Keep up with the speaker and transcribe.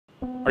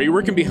Are you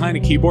working behind a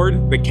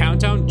keyboard? The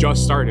countdown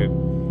just started.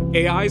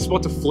 AI is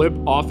about to flip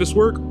office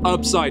work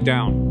upside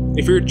down.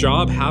 If your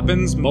job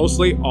happens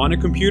mostly on a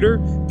computer,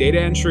 data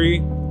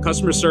entry,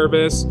 customer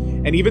service,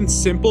 and even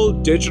simple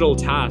digital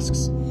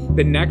tasks,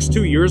 the next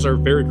 2 years are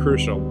very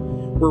crucial.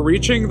 We're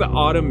reaching the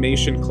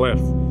automation cliff.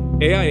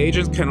 AI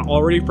agents can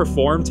already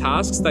perform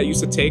tasks that used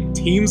to take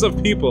teams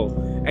of people,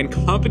 and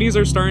companies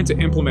are starting to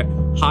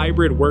implement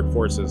hybrid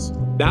workforces.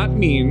 That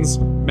means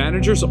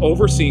managers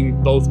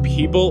overseeing both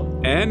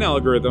people and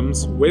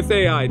algorithms, with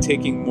AI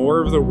taking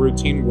more of the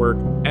routine work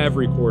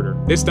every quarter.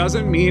 This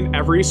doesn't mean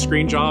every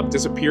screen job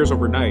disappears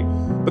overnight,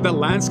 but the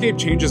landscape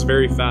changes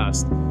very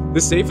fast.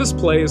 The safest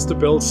play is to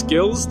build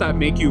skills that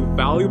make you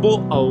valuable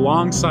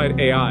alongside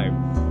AI.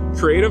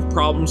 Creative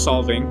problem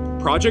solving,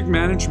 project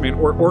management,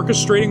 or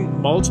orchestrating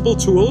multiple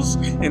tools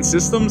and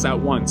systems at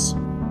once.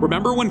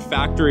 Remember when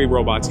factory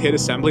robots hit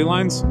assembly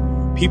lines?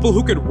 People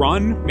who could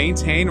run,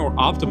 maintain, or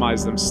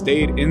optimize them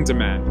stayed in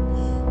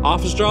demand.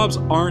 Office jobs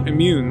aren't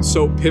immune,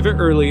 so pivot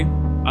early,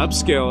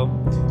 upskill,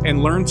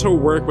 and learn to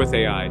work with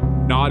AI,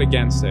 not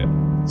against it.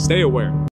 Stay aware.